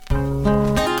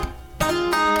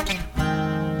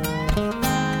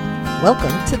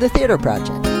Welcome to the Theater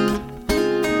Project.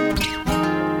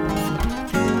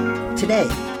 Today,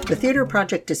 the Theater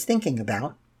Project is thinking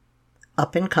about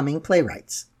up-and-coming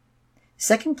playwrights.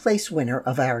 Second place winner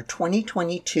of our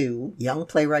 2022 Young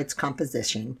Playwrights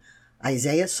composition,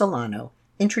 Isaiah Solano,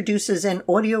 introduces an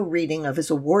audio reading of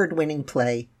his award-winning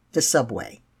play, The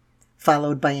Subway,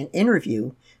 followed by an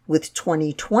interview with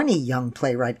 2020 Young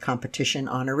Playwright Competition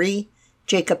honoree,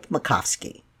 Jacob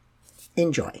Makovsky.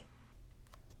 Enjoy.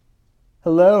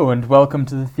 Hello and welcome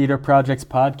to the Theater Project's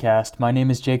podcast. My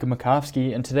name is Jacob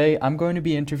Makovsky, and today I'm going to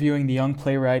be interviewing the young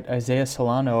playwright Isaiah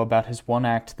Solano about his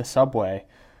one-act, The Subway.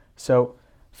 So,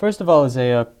 first of all,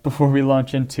 Isaiah, before we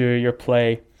launch into your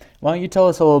play, why don't you tell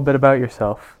us a little bit about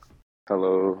yourself?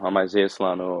 Hello, I'm Isaiah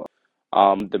Solano.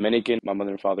 I'm Dominican. My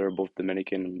mother and father are both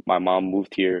Dominican. My mom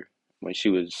moved here when she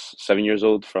was 7 years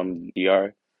old from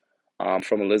DR. I'm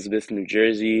from Elizabeth, New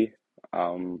Jersey.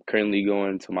 I'm currently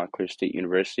going to Montclair State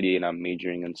University and I'm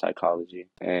majoring in psychology.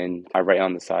 And I write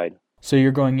on the side. So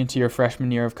you're going into your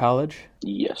freshman year of college?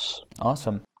 Yes.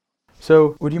 Awesome.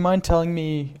 So would you mind telling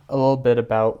me a little bit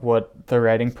about what the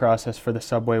writing process for The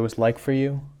Subway was like for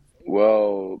you?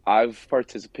 Well, I've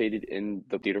participated in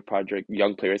the Theater Project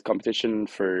Young Playwrights competition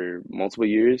for multiple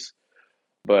years,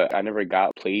 but I never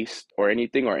got placed or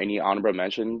anything or any honorable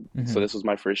mention. So this was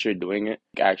my first year doing it,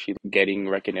 actually getting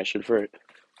recognition for it.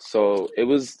 So it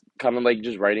was kind of like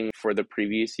just writing for the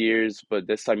previous years, but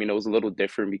this time, it was a little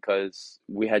different because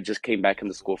we had just came back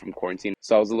into school from quarantine.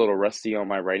 So I was a little rusty on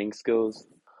my writing skills.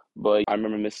 But I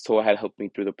remember Miss Toa had helped me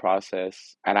through the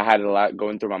process, and I had a lot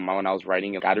going through my mind when I was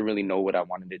writing. I didn't really know what I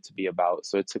wanted it to be about,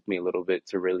 so it took me a little bit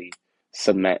to really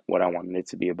cement what I wanted it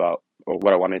to be about or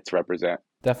what I wanted to represent.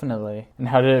 Definitely. And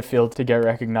how did it feel to get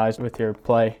recognized with your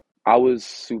play? I was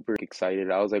super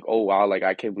excited. I was like, oh, wow,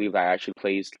 I can't believe I actually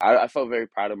placed. I felt very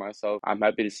proud of myself. I'm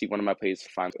happy to see one of my plays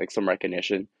find some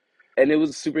recognition. And it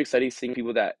was super exciting seeing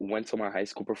people that went to my high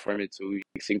school perform it too,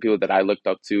 seeing people that I looked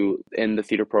up to in the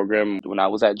theater program when I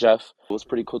was at Jeff. It was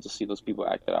pretty cool to see those people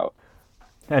act it out.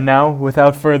 And now,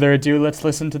 without further ado, let's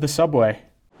listen to The Subway.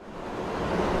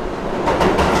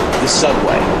 The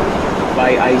Subway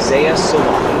by Isaiah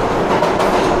Solano.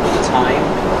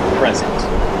 Time, present.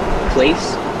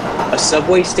 Place, a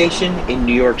subway station in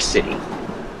New York City.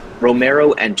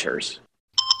 Romero enters.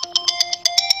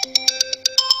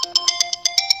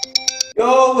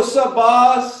 Yo, what's up,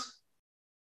 boss?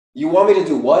 You want me to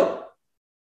do what?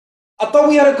 I thought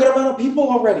we had a good amount of people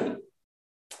already.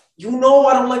 You know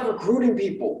I don't like recruiting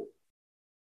people.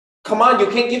 Come on, you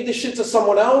can't give this shit to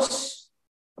someone else?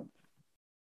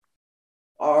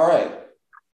 All right.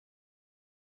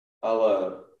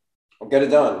 I'll get it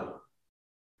done.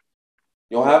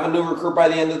 You'll have a new recruit by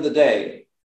the end of the day.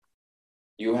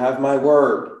 You have my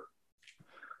word.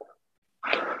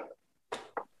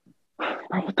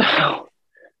 What the hell?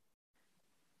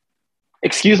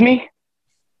 Excuse me?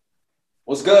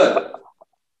 What's good?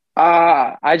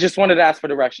 I just wanted to ask for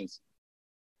directions.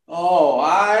 Oh,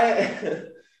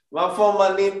 my phone,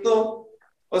 manito.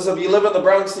 What's up? You live in the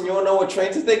Bronx and you don't know what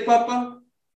train to take, Papa?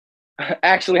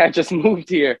 Actually, I just moved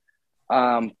here,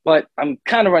 but I'm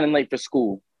kind of running late for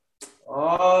school.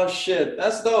 Oh, shit.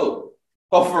 That's dope.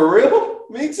 Oh, for real?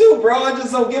 Me too, bro. I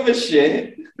just don't give a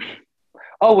shit.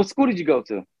 Oh, what school did you go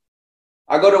to?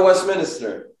 I go to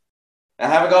Westminster. I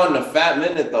haven't gone in a fat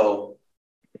minute, though.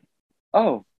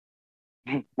 Oh,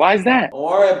 why is that? Don't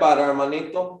worry about it,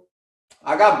 hermanito.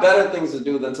 I got better things to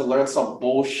do than to learn some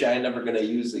bullshit I'm never going to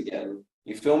use again.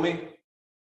 You feel me?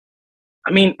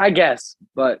 I mean, I guess,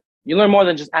 but you learn more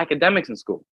than just academics in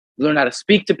school. You learn how to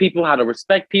speak to people, how to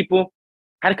respect people,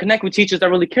 how to connect with teachers that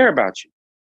really care about you.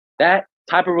 That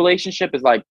type of relationship is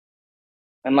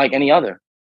unlike any other.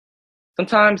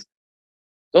 Sometimes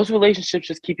those relationships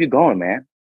just keep you going, man.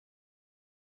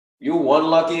 You one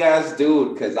lucky ass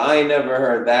dude, because I ain't never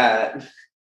heard that.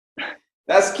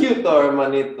 That's cute though,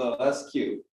 hermanito. That's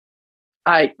cute.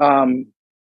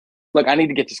 Look, I need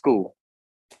to get to school.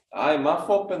 Ay, my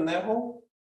fault, pendejo.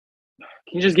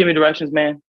 Can you just give me directions,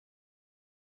 man?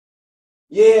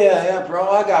 Yeah, bro,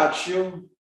 I got you.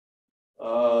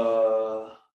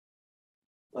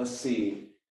 Let's see.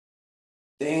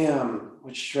 Damn,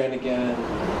 which train again?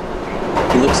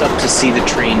 He looks up to see the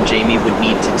train Jamie would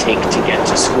need to take to get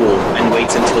to school and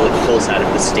waits until it pulls out of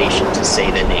the station to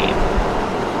say the name.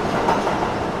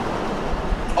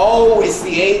 Oh, it's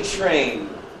the A train.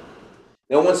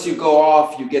 Then once you go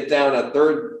off, you get down at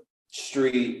 3rd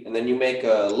Street, and then you make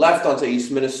a left onto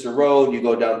Eastminster Road. You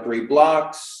go down 3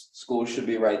 blocks. School should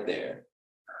be right there.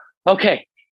 Okay,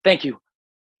 thank you.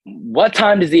 What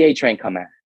time does the A train come at?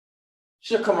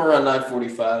 Should come around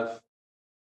 9:45.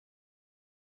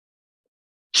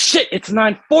 shit, it's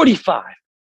 9:45.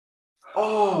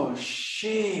 Oh,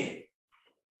 shit.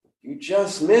 You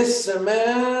just missed it,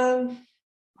 man.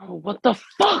 Oh, what the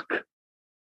fuck?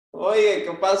 Oye,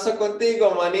 ¿qué pasa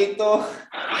contigo, manito?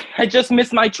 I just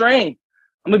missed my train.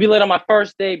 I'm gonna be late on my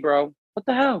first day, bro. What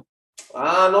the hell?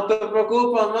 No te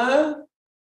preocupes, man.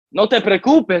 No te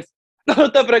preocupes. No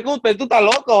te preocupes. Tú estás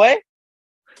loco, eh?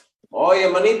 Oye,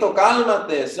 manito,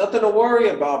 cálmate. It's nothing to worry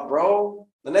about, bro.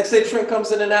 The next day train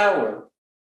comes in an hour.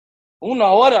 Una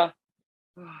hora?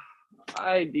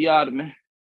 Ay, diablo.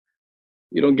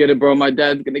 You don't get it, bro. My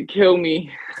dad's gonna kill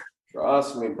me.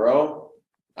 Trust me, bro.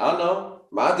 I know.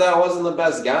 My dad wasn't the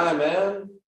best guy, man.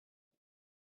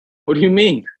 What do you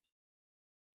mean?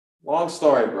 Long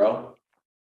story, bro.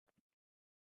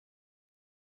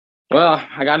 Well,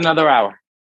 I got another hour,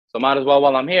 so might as well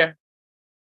while I'm here.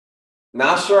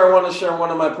 Not sure I want to share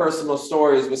one of my personal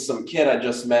stories with some kid I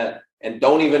just met and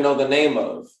don't even know the name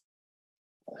of.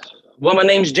 Well, my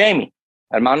name's Jamie,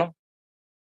 hermano.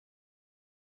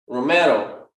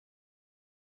 Romero.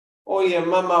 Oye,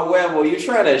 mama huevo, you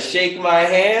trying to shake my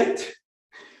hand?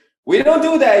 We don't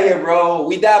do that here, bro.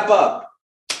 We dap up.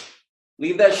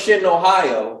 Leave that shit in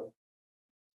Ohio.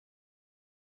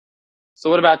 So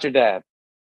what about your dad?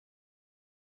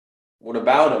 What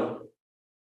about him?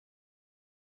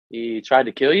 He tried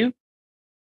to kill you?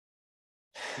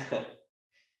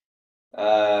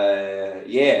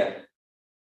 Yeah.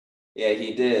 Yeah,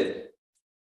 he did.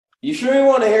 You sure you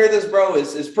want to hear this, bro?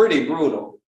 It's pretty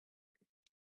brutal.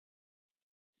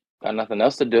 Got nothing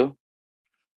else to do.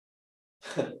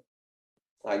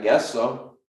 I guess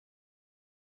so.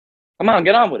 Come on,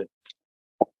 get on with it.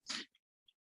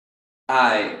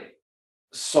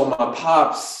 So my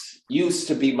pops used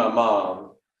to beat my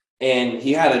mom, and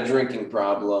he had a drinking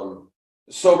problem.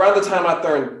 So around the time I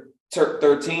turned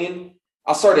 13,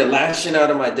 I started lashing out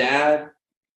at my dad.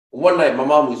 One night, my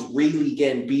mom was really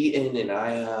getting beaten, and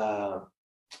I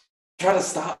tried to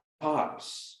stop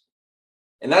Pops.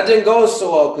 And that didn't go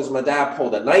so well because my dad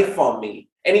pulled a knife on me,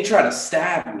 and he tried to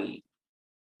stab me.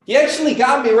 He actually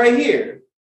got me right here.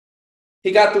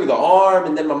 He got through the arm,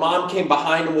 and then my mom came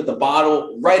behind him with a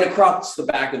bottle right across the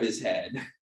back of his head.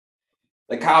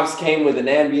 The cops came with an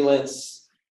ambulance.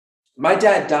 My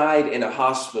dad died in a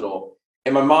hospital,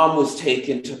 and my mom was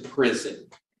taken to prison,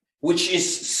 which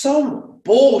is some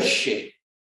bullshit.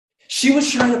 She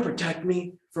was trying to protect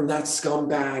me from that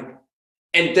scumbag,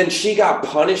 and then she got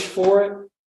punished for it.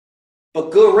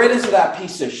 But good riddance to that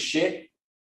piece of shit.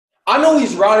 I know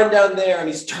he's rotting down there, and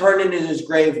he's turning in his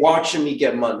grave watching me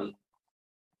get money.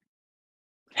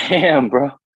 Damn,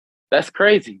 bro. That's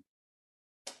crazy.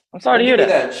 I'm sorry to hear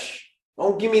that.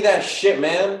 Don't give me that shit,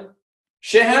 man.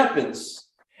 Shit happens.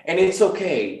 And it's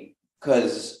okay,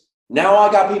 because now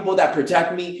I got people that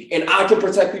protect me, and I can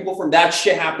protect people from that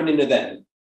shit happening to them.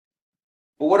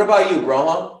 But what about you, bro,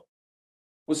 huh?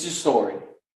 What's your story?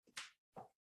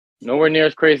 Nowhere near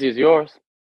as crazy as yours.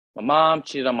 My mom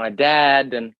cheated on my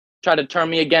dad and tried to turn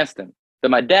me against him.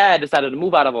 Then my dad decided to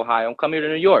move out of Ohio and come here to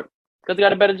New York because he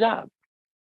got a better job,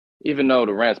 even though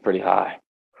the rent's pretty high.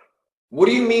 What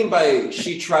do you mean by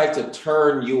she tried to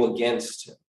turn you against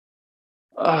him?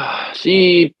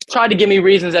 She tried to give me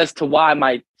reasons as to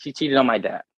why she cheated on my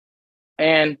dad.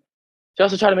 And she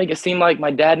also tried to make it seem like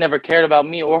my dad never cared about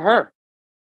me or her.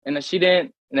 And that he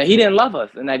didn't love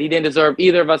us and that he didn't deserve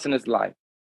either of us in his life.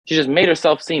 She just made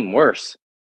herself seem worse.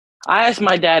 I asked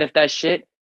my dad if that shit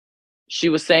she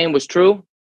was saying was true,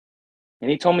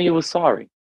 and he told me he was sorry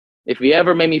if he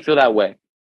ever made me feel that way.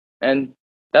 And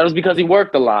that was because he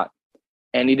worked a lot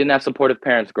and he didn't have supportive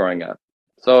parents growing up.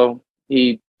 So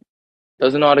he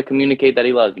doesn't know how to communicate that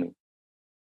he loves me.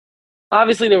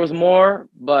 Obviously, there was more,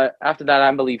 but after that,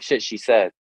 I believe shit she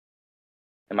said.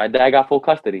 And my dad got full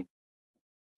custody.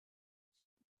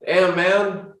 Damn,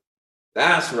 man.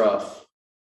 That's rough.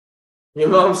 Your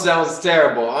mom sounds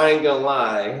terrible. I ain't gonna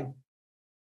lie.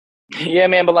 Yeah,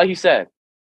 man, but like you said,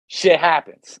 shit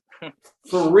happens.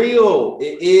 For real,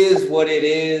 it is what it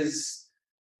is.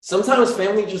 Sometimes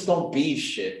family just don't be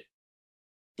shit.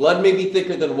 Blood may be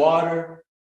thicker than water,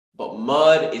 but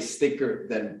mud is thicker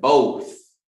than both.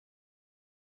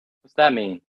 What's that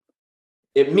mean?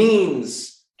 It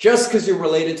means just because you're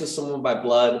related to someone by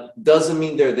blood doesn't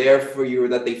mean they're there for you or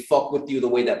that they fuck with you the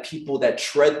way that people that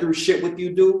tread through shit with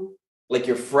you do. Like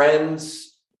your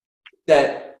friends,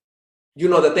 that you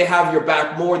know that they have your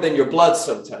back more than your blood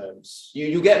sometimes.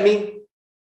 You get me?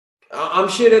 I'm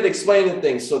shit at explaining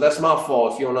things, so that's my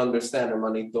fault if you don't understand,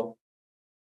 hermanito.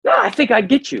 No, I think I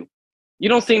get you. You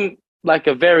don't seem like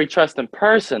a very trusting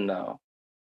person, though.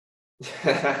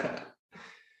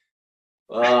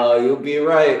 You'll be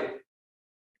right.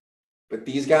 But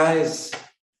these guys,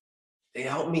 They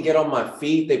helped me get on my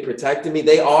feet. They protected me.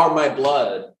 They are my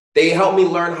blood. They helped me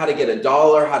learn how to get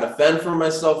 $1, how to fend for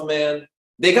myself, man.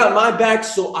 They got my back,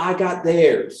 so I got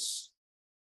theirs.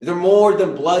 They're more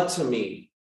than blood to me.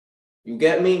 You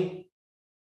get me?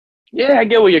 Yeah, I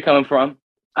get where you're coming from.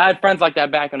 I had friends like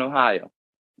that back in Ohio.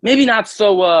 Maybe not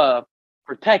so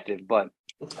protective, but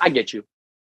I get you.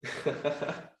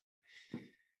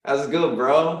 That's good,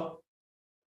 bro.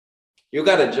 You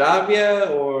got a job yet,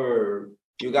 or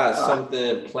you got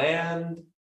something planned?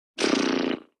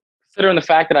 Considering the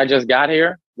fact that I just got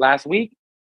here last week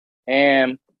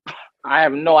and I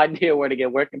have no idea where to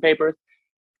get working papers,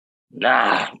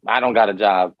 nah, I don't got a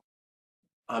job.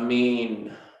 I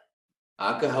mean,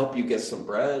 I could help you get some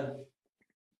bread.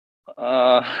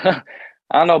 I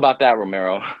don't know about that,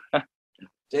 Romero.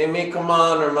 Jamie, come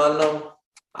on, hermano.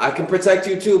 I can protect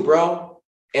you too, bro.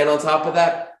 And on top of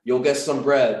that, you'll get some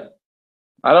bread.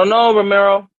 I don't know,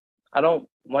 Romero. I don't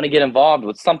want to get involved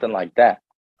with something like that.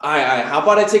 All right. How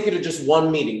about I take you to just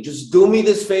one meeting? Just do me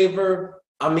this favor.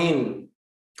 I mean,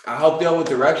 I help you out with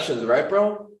directions, right,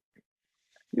 bro?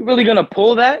 You really gonna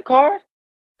pull that card?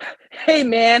 Hey,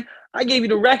 man, I gave you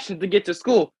directions to get to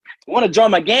school. Want to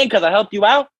join my gang because I helped you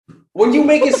out? When you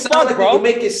make it sound like bro? you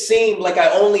make it seem like I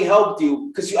only helped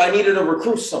you because I needed to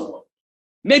recruit someone.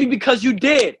 Maybe because you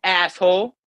did,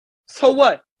 asshole. So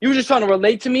what? You were just trying to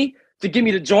relate to me to get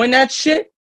me to join that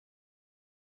shit?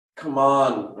 Come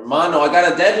on, hermano, I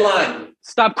got a deadline.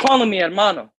 Stop calling me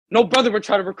hermano. No brother would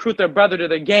try to recruit their brother to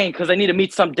their gang because they need to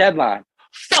meet some deadline.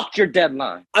 Fuck your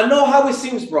deadline. I know how it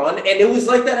seems, bro, and it was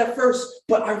like that at first,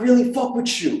 but I really fuck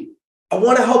with you. I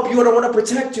want to help you and I want to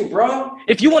protect you, bro.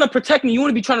 If you want to protect me, you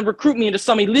want to be trying to recruit me into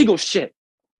some illegal shit.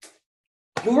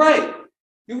 You're right.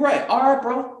 All right,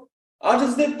 bro. I'll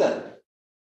just dip then.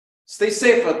 Stay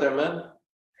safe out there, man.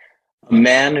 A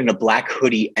man in a black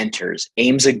hoodie enters,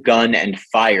 aims a gun, and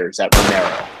fires at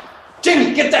Romero.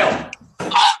 Jamie, get down!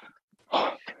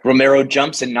 Romero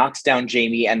jumps and knocks down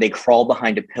Jamie, and they crawl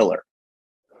behind a pillar.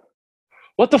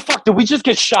 What the fuck? Did we just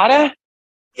get shot at?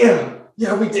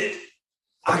 Yeah, we did.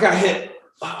 I got hit.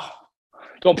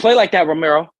 Don't play like that,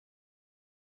 Romero.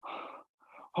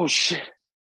 Oh, shit.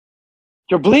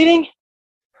 You're bleeding?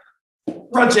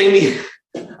 Run, Jamie.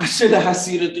 I should have asked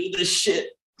you to do this shit.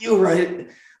 You're right.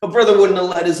 A brother wouldn't have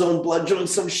let his own blood join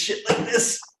some shit like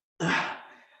this.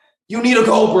 You need to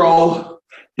go, bro.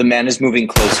 The man is moving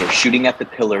closer, shooting at the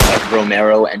pillar that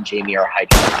Romero and Jamie are hiding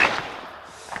behind.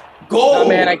 Go! No,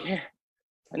 man, I can't.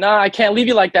 No, I can't leave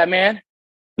you like that, man.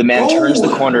 The man turns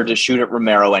the corner to shoot at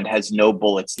Romero and has no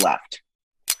bullets left.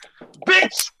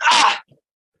 Bitch!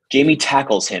 Jamie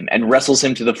tackles him and wrestles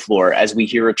him to the floor as we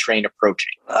hear a train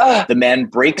approaching. The man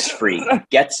breaks free,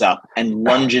 gets up, and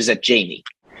lunges at Jamie.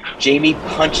 Jamie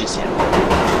punches him.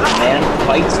 The man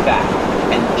fights back,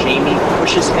 and Jamie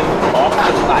pushes him off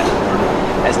the platform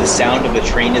as the sound of a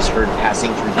train is heard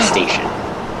passing through the station.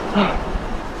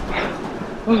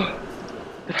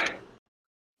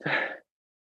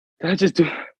 Did I just do?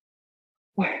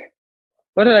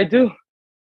 What did I do?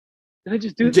 Did I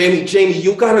just do? Jamie,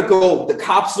 you gotta go. The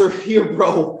cops are here,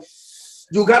 bro.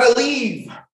 You gotta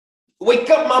leave. Wake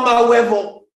up, mama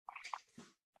huevo.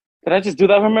 Did I just do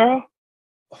that, Romero?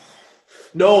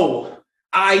 No,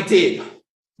 I did.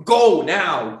 Go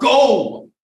now. Go.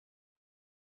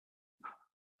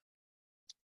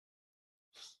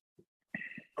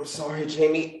 I'm sorry,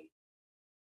 Jamie.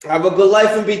 Have a good life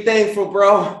and be thankful,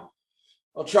 bro.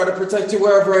 I'll try to protect you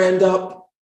wherever I end up.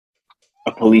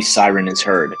 A police siren is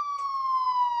heard.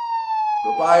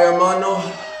 Goodbye, hermano.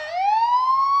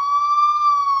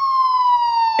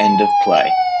 End of play.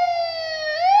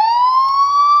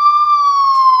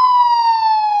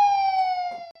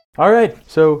 All right.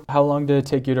 So how long did it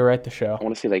take you to write the show? I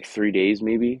want to say like 3 days,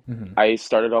 maybe. Mm-hmm. I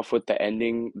started off with the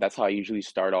ending. That's how I usually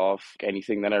start off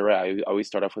anything that I write. I always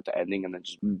start off with the ending and then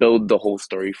just build the whole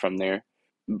story from there.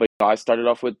 But I started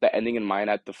off with the ending in mind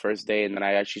at the first day, and then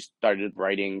I actually started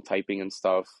writing, typing and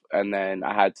stuff. And then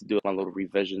I had to do my little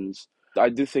revisions. I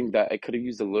do think that I could have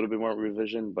used a little bit more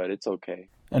revision, but it's okay.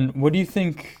 And what do you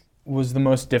think was the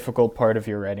most difficult part of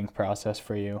your writing process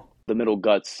for you? The middle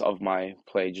guts of my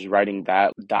play, just writing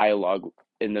that dialogue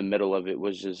in the middle of it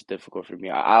was just difficult for me.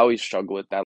 I always struggle with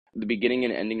that. The beginning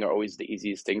and ending are always the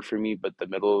easiest thing for me, but the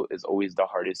middle is always the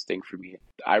hardest thing for me.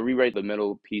 I rewrite the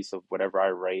middle piece of whatever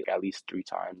I write at least 3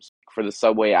 times. For the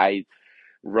subway, I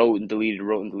wrote and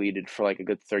deleted for like a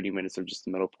good 30 minutes of just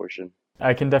the middle portion.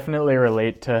 I can definitely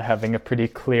relate to having a pretty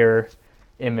clear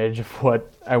image of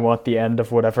what I want the end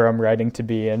of whatever I'm writing to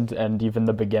be and even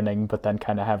the beginning, but then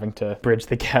kind of having to bridge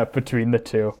the gap between the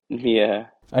two. Yeah.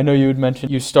 I know you had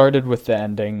mentioned you started with the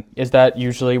ending. Is that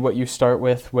usually what you start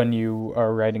with when you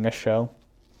are writing a show?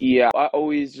 Yeah, I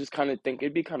always just kind of think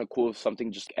it'd be kind of cool if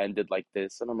something just ended like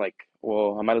this. And I'm like,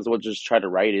 well, I might as well just try to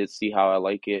write it, see how I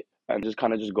like it, and just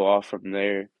kind of just go off from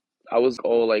there. I was,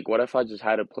 oh, like, what if I just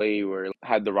had a play where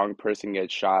had the wrong person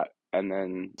get shot and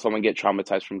then someone get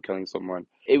traumatized from killing someone?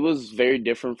 It was very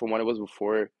different from what it was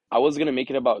before. I was gonna make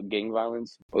it about gang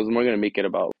violence. I was more gonna make it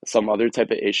about some other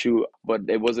type of issue, but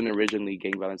it wasn't originally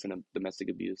gang violence and domestic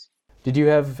abuse. Did you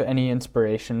have any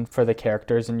inspiration for the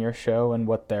characters in your show and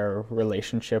what their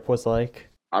relationship was like?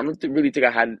 I don't really think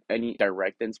I had any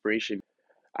direct inspiration.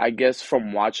 I guess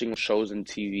from watching shows and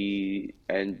TV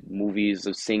and movies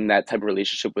of seeing that type of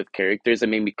relationship with characters, it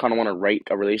made me kind of want to write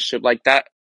a relationship like that.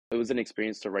 It was an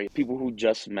experience to write. People who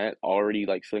just met already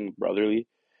like feeling brotherly.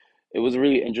 It was a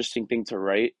really interesting thing to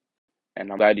write,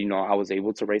 and I'm glad I was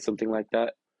able to write something like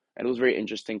that. And it was very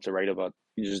interesting to write about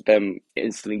just them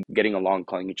instantly getting along,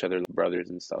 calling each other brothers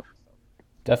and stuff.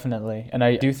 Definitely. And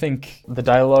I do think the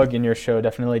dialogue in your show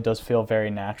definitely does feel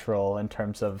very natural in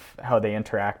terms of how they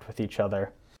interact with each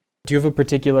other. Do you have a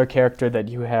particular character that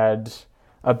you had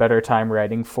a better time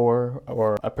writing for,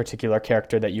 or a particular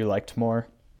character that you liked more?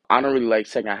 I don't really like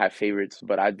saying I have favorites,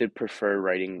 but I did prefer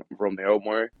writing Romero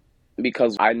more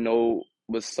because I know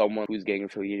with someone who's gang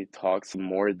affiliated talks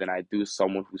more than I do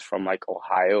someone who's from like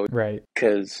Ohio. Right.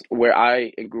 Because where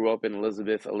I grew up in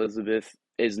Elizabeth, Elizabeth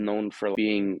is known for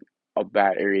being a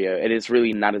bad area. It is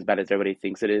really not as bad as everybody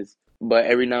thinks it is. But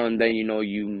every now and then,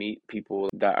 you meet people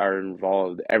that are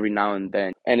involved every now and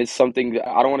then. And it's something that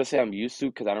I don't want to say I'm used to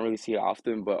because I don't really see it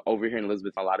often. But over here in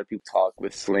Elizabeth, a lot of people talk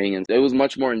with slang. And it was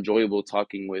much more enjoyable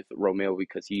talking with Romeo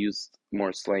because he used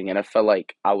more slang. And I felt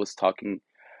like I was talking,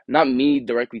 not me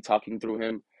directly talking through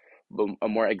him, but a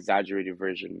more exaggerated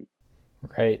version.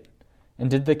 Right. And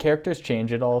did the characters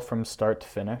change at all from start to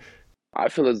finish? I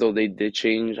feel as though they did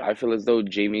change. I feel as though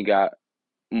Jamie got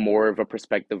more of a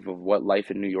perspective of what life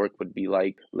in New York would be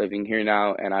like living here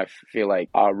now. And I feel like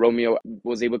Romeo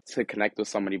was able to connect with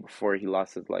somebody before he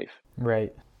lost his life.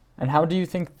 Right. And how do you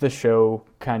think the show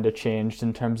kind of changed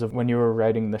in terms of when you were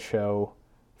writing the show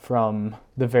from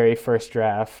the very first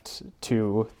draft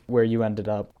to where you ended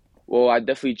up? Well, I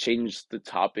definitely changed the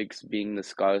topics being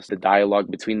discussed, the dialogue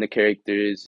between the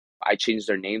characters. I changed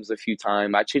their names a few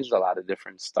times. I changed a lot of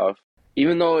different stuff.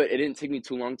 Even though it didn't take me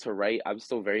too long to write, I'm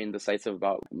still very indecisive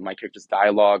about my character's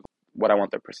dialogue, what I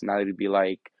want their personality to be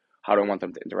like, how do I want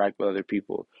them to interact with other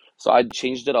people. So I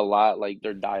changed it a lot, like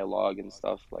their dialogue and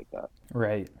stuff like that.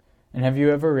 Right. And have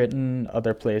you ever written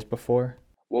other plays before?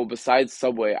 Well, besides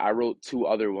Subway, I wrote two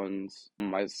other ones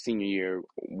my senior year.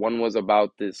 One was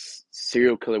about this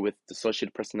serial killer with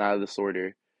dissociative personality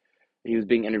disorder. He was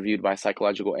being interviewed by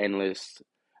psychological analysts.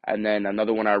 And then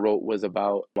another one I wrote was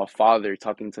about a father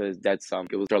talking to his dead son.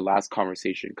 It was their last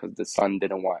conversation because the son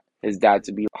didn't want his dad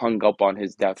to be hung up on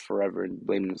his death forever and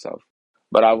blame himself.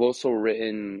 But I've also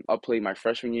written a play my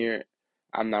freshman year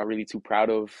I'm not really too proud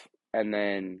of. And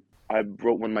then I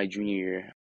wrote one my junior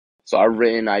year. So I've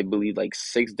written, I believe, like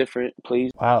 6 different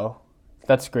plays. Wow,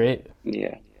 that's great.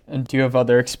 Yeah. And do you have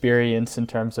other experience in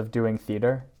terms of doing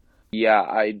theater? Yeah,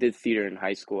 I did theater in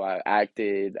high school. I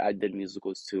acted, I did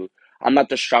musicals too. I'm not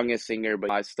the strongest singer, but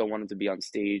I still wanted to be on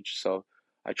stage, so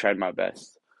I tried my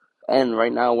best. And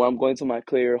right now, when I'm going to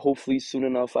Montclair, hopefully soon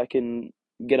enough, I can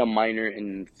get a minor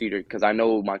in theater because I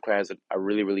know Montclair has a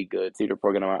really, really good theater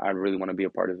program. I really want to be a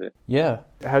part of it. Yeah.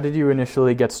 How did you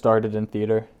initially get started in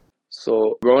theater?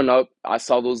 So growing up, I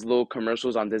saw those little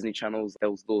commercials on Disney channels,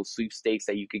 those little sweepstakes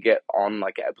that you could get on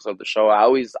like an episode of the show. I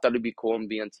always thought it'd be cool and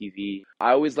be on TV.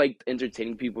 I always liked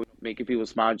entertaining people, making people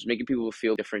smile, just making people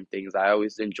feel different things. I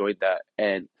always enjoyed that.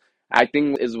 And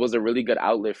acting was a really good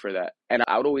outlet for that. And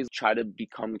I would always try to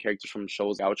become characters from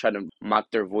shows. I would try to mock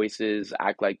their voices,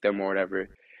 act like them or whatever.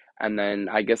 And then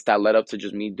I guess that led up to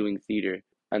just me doing theater.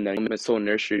 And then Miss Soul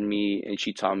nurtured me and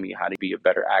she taught me how to be a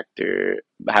better actor,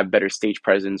 have better stage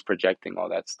presence, projecting, all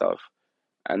that stuff.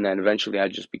 And then eventually I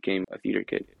just became a theater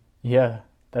kid. Yeah,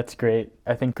 that's great.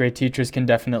 I think great teachers can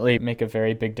definitely make a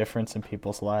very big difference in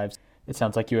people's lives. It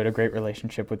sounds like you had a great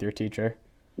relationship with your teacher.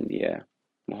 Yeah,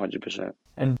 100%.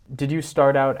 And did you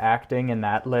start out acting and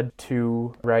that led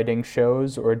to writing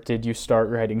shows, or did you start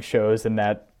writing shows and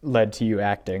that led to you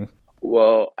acting?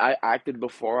 Well, I acted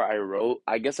before I wrote.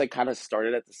 I guess I kind of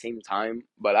started at the same time,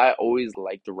 but I always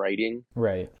liked writing.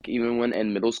 Right. Even when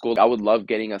in middle school, I would love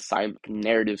getting assigned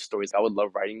narrative stories. I would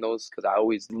love writing those because I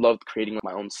always loved creating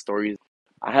my own stories.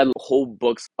 I had whole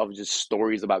books of just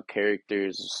stories about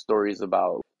characters, stories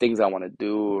about things I want to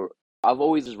do. I've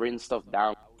always just written stuff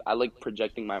down. I like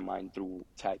projecting my mind through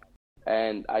text.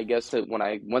 And I guess that when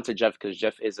I went to Jeff, because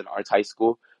Jeff is an arts high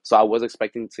school, so I was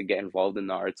expecting to get involved in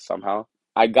the arts somehow.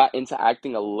 I got into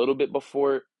acting a little bit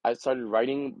before I started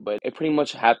writing, but it pretty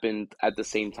much happened at the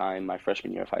same time my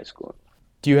freshman year of high school.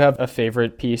 Do you have a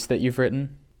favorite piece that you've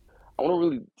written? I won't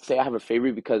really say I have a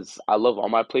favorite because I love all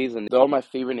my plays and they're all my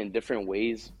favorite in different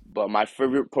ways. But my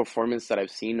favorite performance that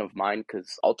I've seen of mine,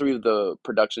 because all three of the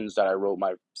productions that I wrote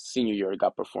my senior year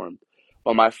got performed.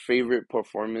 But my favorite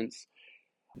performance,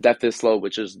 Death is Slow,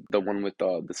 which is the one with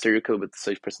the serial killer with the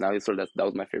switch personality disorder, that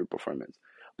was my favorite performance.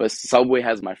 But Subway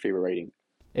has my favorite writing.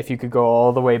 If you could go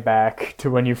all the way back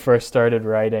to when you first started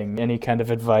writing, any kind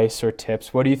of advice or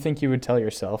tips, what do you think you would tell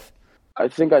yourself? I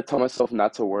think I tell myself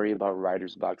not to worry about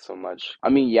writer's block so much. I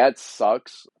mean, yeah, it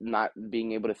sucks not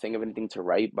being able to think of anything to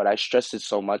write, but I stressed it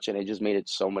so much and it just made it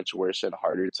so much worse and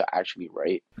harder to actually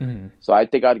write. Mm-hmm. So I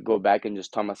think I'd go back and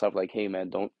just tell myself, like, hey, man,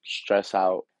 don't stress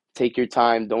out. Take your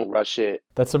time. Don't rush it.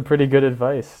 That's some pretty good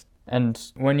advice. And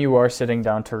when you are sitting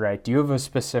down to write, do you have a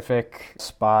specific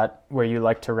spot where you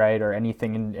like to write or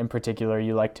anything in particular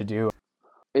you like to do?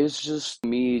 It's just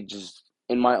me just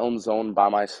in my own zone by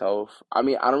myself. I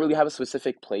mean, I don't really have a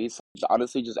specific place.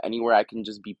 Honestly, just anywhere I can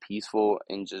just be peaceful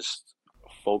and just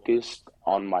focused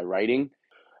on my writing.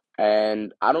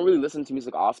 And I don't really listen to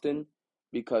music often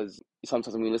because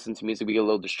sometimes when we listen to music, we get a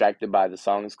little distracted by the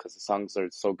songs because the songs are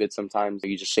so good sometimes.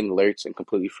 You just sing lyrics and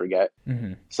completely forget.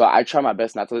 Mm-hmm. So I try my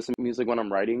best not to listen to music when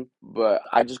I'm writing, but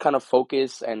I just kind of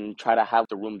focus and try to have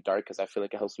the room dark because I feel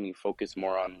like it helps me focus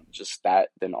more on just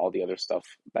that than all the other stuff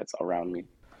that's around me.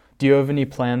 Do you have any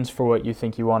plans for what you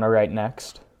think you want to write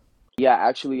next? Yeah,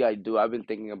 actually I do. I've been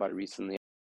thinking about it recently.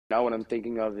 Now what I'm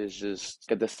thinking of is just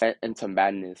a descent into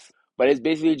madness. But it's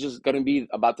basically just going to be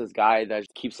about this guy that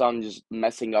keeps on just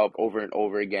messing up over and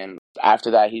over again. After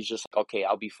that, he's just like, okay,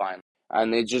 I'll be fine.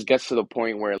 And it just gets to the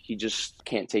point where he just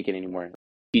can't take it anymore.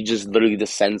 He just literally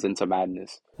descends into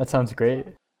madness. That sounds great.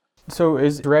 So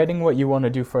is writing what you want to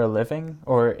do for a living?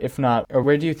 Or if not, or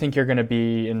where do you think you're going to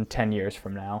be in 10 years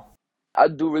from now? I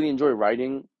do really enjoy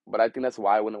writing, but I think that's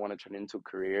why I wouldn't want to turn it into a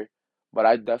career. But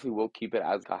I definitely will keep it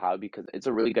as a hobby because it's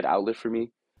a really good outlet for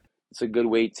me. It's a good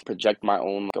way to project my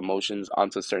own emotions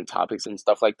onto certain topics and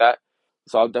stuff like that.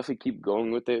 So I'll definitely keep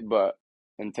going with it. But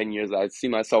in 10 years, I see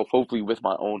myself hopefully with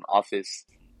my own office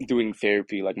doing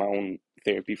therapy, like my own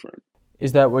therapy firm.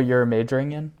 Is that what you're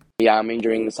majoring in? Yeah, I'm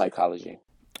majoring in psychology.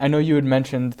 I know you had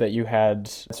mentioned that you had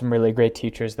some really great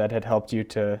teachers that had helped you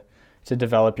to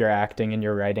develop your acting and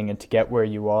your writing and to get where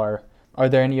you are. Are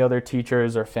there any other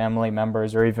teachers or family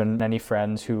members or even any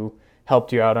friends who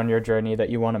helped you out on your journey that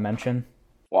you want to mention?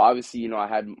 Well, obviously, I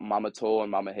had Mama Toll and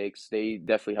Mama Hicks. They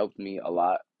definitely helped me a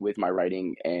lot with my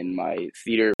writing and my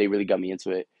theater. They really got me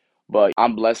into it. But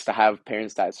I'm blessed to have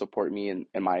parents that support me in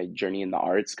my journey in the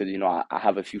arts because, I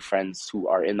have a few friends who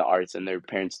are in the arts and their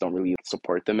parents don't really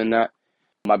support them in that.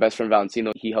 My best friend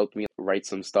Valentino, he helped me write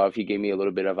some stuff. He gave me a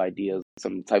little bit of ideas,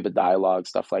 some type of dialogue,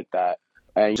 stuff like that.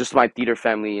 And just my theater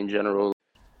family in general.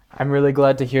 I'm really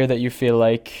glad to hear that you feel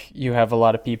like you have a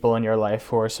lot of people in your life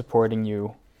who are supporting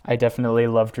you. I definitely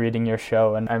loved reading your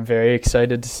show, and I'm very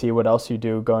excited to see what else you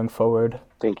do going forward.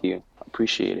 Thank you.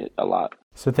 Appreciate it a lot.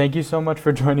 So thank you so much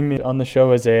for joining me on the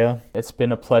show, Isaiah. It's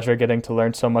been a pleasure getting to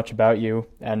learn so much about you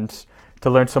and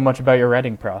to learn so much about your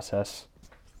writing process.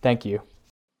 Thank you.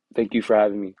 Thank you for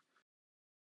having me.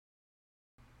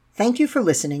 Thank you for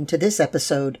listening to this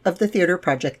episode of The Theater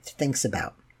Project Thinks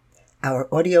About.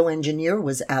 Our audio engineer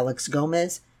was Alex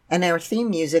Gomez, and our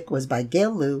theme music was by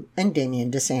Gail Liu and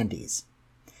Damian DeSandes.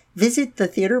 Visit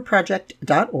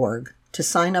thetheaterproject.org to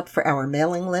sign up for our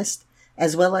mailing list,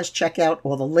 as well as check out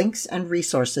all the links and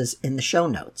resources in the show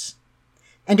notes.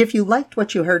 And if you liked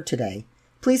what you heard today,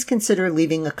 please consider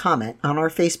leaving a comment on our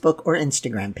Facebook or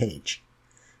Instagram page.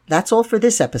 That's all for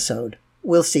this episode.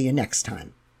 We'll see you next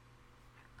time.